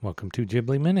Welcome to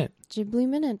Ghibli Minute. Ghibli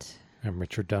Minute. I'm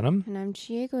Richard Dunham. And I'm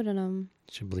Chieko Dunham.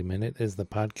 Ghibli Minute is the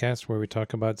podcast where we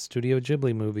talk about Studio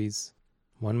Ghibli movies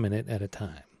 1 minute at a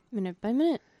time. Minute by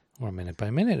minute. Or minute by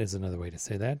minute is another way to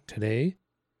say that. Today,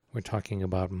 we're talking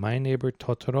about My Neighbor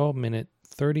Totoro Minute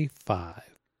 35,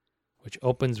 which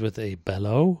opens with a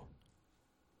bellow,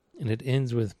 and it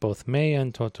ends with both Mei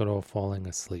and Totoro falling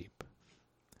asleep.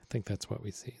 I think that's what we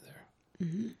see there.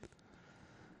 Mm-hmm.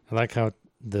 I like how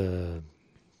the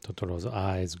Totoro's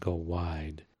eyes go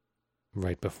wide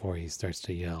right before he starts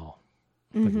to yell.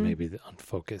 Like maybe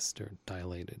unfocused or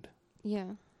dilated.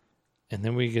 Yeah. And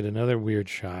then we get another weird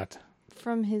shot.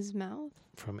 From his mouth?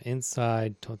 From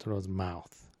inside Totoro's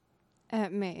mouth.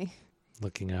 At Mei.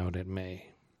 Looking out at Mei.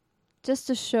 Just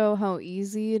to show how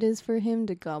easy it is for him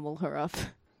to gobble her up.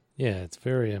 Yeah, it's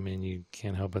very, you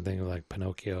can't help but think of like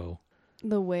Pinocchio.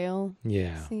 The whale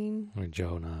Scene. scene. Or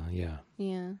Jonah, yeah.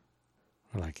 Yeah.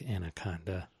 Or like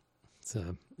Anaconda. It's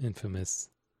a infamous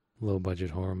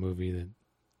low-budget horror movie that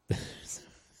there's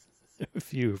a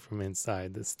view from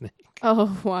inside the snake.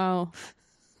 Oh, wow.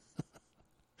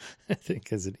 I think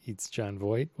because it eats John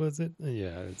Voight, was it?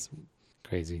 Yeah, it's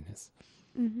craziness.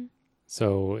 Mm-hmm.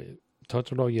 So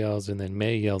Totoro yells and then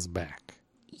Mei yells back.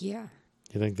 Yeah.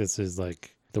 You think this is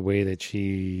like the way that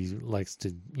she likes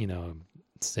to,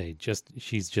 say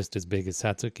she's just as big as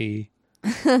Satsuki?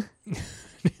 Do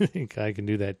you think I can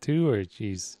do that too, or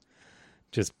she's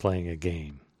just playing a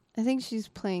game? I think she's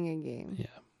playing a game. Yeah.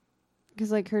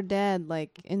 Because like her dad,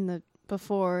 like in the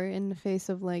face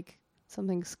of like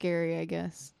something scary, I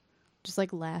guess, just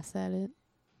like laughs at it.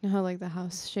 You know how like the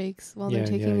house shakes while they're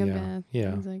taking a bath?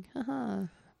 Yeah. He's like, haha.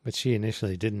 But she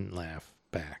initially didn't laugh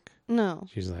back. No.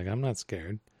 She's like, I'm not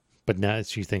scared. But now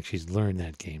she thinks she's learned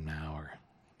that game now, or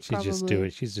she's just do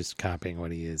it. She's just copying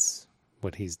what he's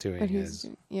doing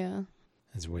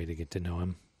as a way to get to know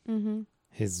him. Mm-hmm.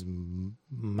 His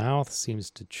mouth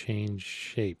seems to change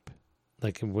shape.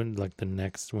 Like the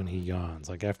next when he yawns.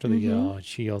 Like after the yell,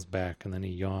 she yells back and then he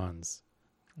yawns.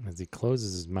 As he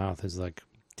closes his mouth, his like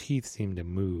teeth seem to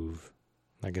move.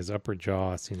 Like his upper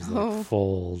jaw seems to like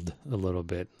fold a little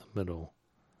bit in the middle.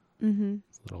 Mm-hmm.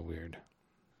 It's a little weird.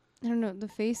 I don't know. The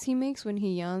face he makes when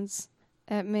he yawns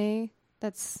at Mei,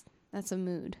 that's a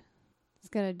mood. He's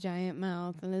got a giant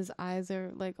mouth and his eyes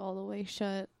are like all the way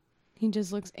shut. He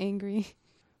just looks angry.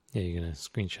 Yeah, you're going to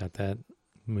screenshot that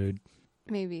mood?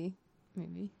 Maybe.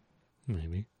 And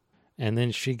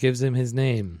then she gives him his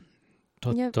name,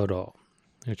 Totoro,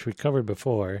 which we covered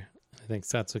before. I think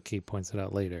Satsuki points it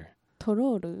out later.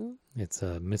 Tororu? It's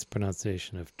a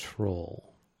mispronunciation of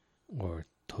troll, or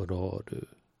Tororu.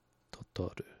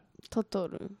 Totoru.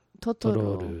 Totoro.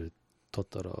 Tororu.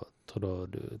 Totoro.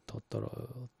 Tororu.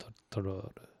 Totoro.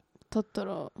 Totoro.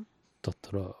 Totoro.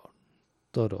 Totoro.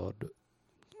 Tororu.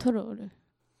 Tororu.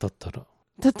 Totoro.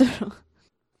 Totoro.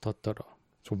 Totoro.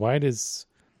 So why does...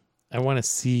 I want to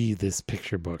see this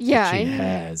picture book. Yeah, that she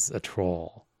has a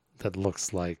troll that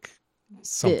looks like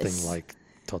something like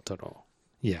Totoro.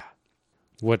 Yeah.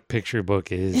 What picture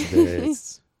book is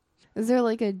this? Is there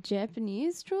like a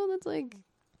Japanese troll that's like...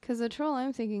 Because the troll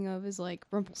I'm thinking of is like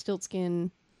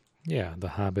Rumpelstiltskin. Yeah, The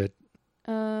Hobbit.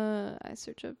 I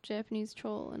search up Japanese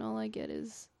troll and all I get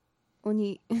is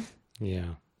Oni.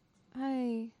 Yeah.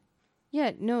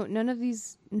 No, none of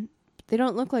these... They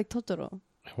don't look like Totoro.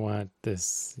 I want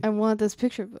this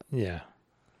picture book. Yeah.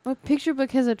 What picture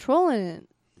book has a troll in it?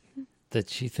 That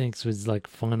she thinks was like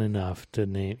fun enough to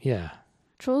name. Yeah.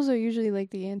 Trolls are usually like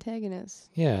the antagonists.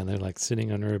 Yeah, and they're like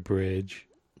sitting under a bridge.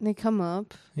 They come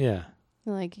up. Yeah.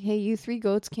 They're like, hey, you 3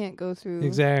 goats can't go through.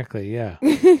 Exactly, yeah.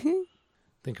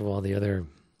 Think of all the other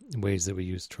ways that we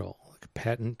use troll. Like a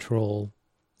patent troll.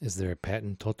 Is there a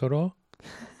patent Totoro?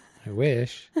 I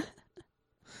wish.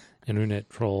 Internet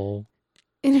troll.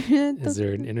 Is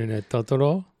there an internet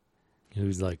Totoro?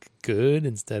 Who's like good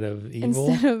instead of evil?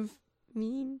 Instead of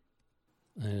mean?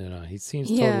 I don't know. He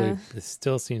seems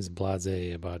still seems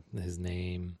blasé about his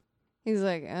name. He's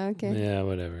like, okay. Yeah,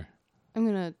 whatever. I'm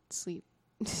gonna sleep.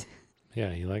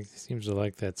 Yeah, he seems to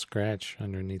like that scratch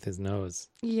underneath his nose.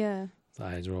 Yeah. His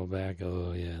eyes roll back.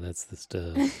 Oh, yeah, that's the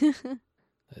stuff.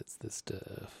 That's the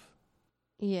stuff.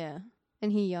 Yeah.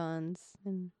 And he yawns.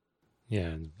 And yeah,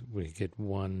 and we get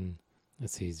one,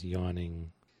 as he's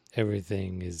yawning,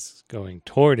 everything is going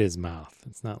toward his mouth.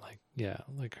 It's not like,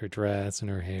 like her dress and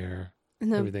her hair.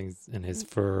 Everything's in his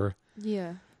fur.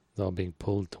 Yeah. It's all being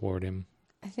pulled toward him.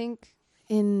 I think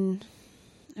I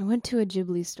went to a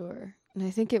Ghibli store. And I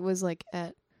think it was like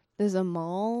there's a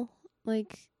mall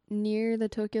like near the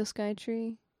Tokyo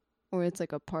Skytree, or it's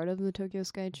like a part of the Tokyo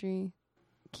Skytree.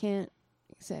 Can't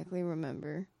exactly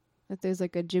remember. That there's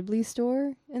like a Ghibli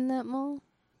store in that mall.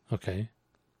 Okay.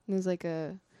 There's like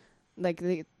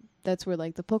that's where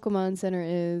like the Pokemon Center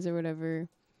is or whatever.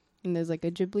 And there's like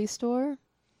a Ghibli store.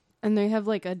 And they have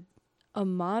like a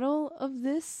model of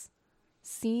this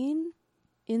scene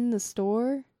in the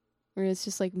store where it's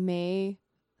just like May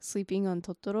sleeping on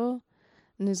Totoro.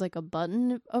 And there's like a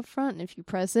button up front. And if you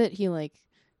press it, he like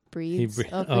breathes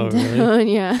up and down.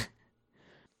 Really? Yeah.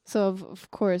 So of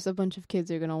course a bunch of kids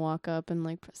are gonna walk up and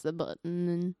like press the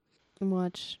button and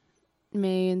watch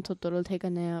May and Totoro take a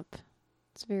nap.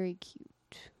 It's very cute.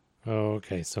 Oh,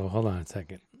 okay. So hold on a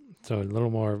second. So a little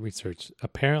more research.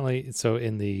 Apparently, so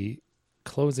in the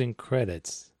closing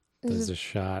credits, there's a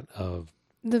shot of,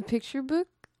 The picture book?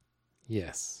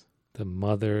 yes, the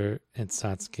mother and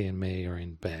Satsuki and May are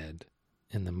in bed,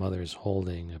 and the mother's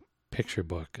holding a picture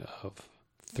book of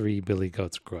 3 Billy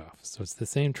Goats Gruff. So it's the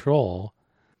same troll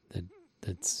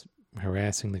that's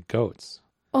harassing the goats.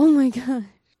 Oh my god.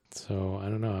 So I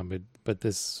don't know, but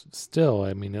this still,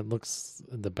 I mean, it looks,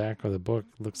 the back of the book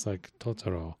looks like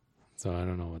Totoro. So I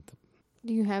don't know what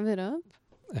Do you have it up?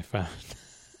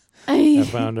 I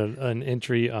found an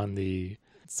entry on the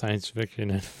Science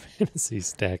Fiction and Fantasy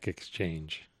Stack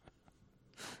Exchange.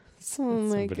 Oh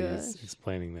my Somebody gosh. is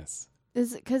explaining this.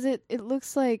 Is it because it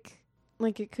looks like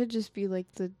it could just be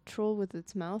like the troll with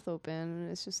its mouth open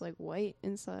and it's just like white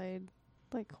inside,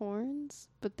 like horns?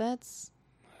 But that's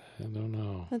I don't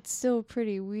know. still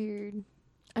pretty weird.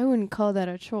 I wouldn't call that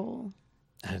a troll.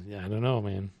 I don't know,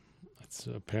 man. It's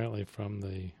apparently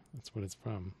that's what it's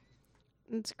from.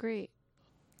 It's great.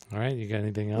 All right, you got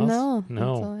anything else? No.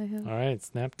 No. That's all I have. All right,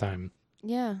 it's nap time.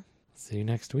 Yeah. See you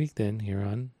next week then here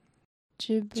on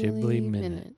Ghibli Ghibli Minute. Minute.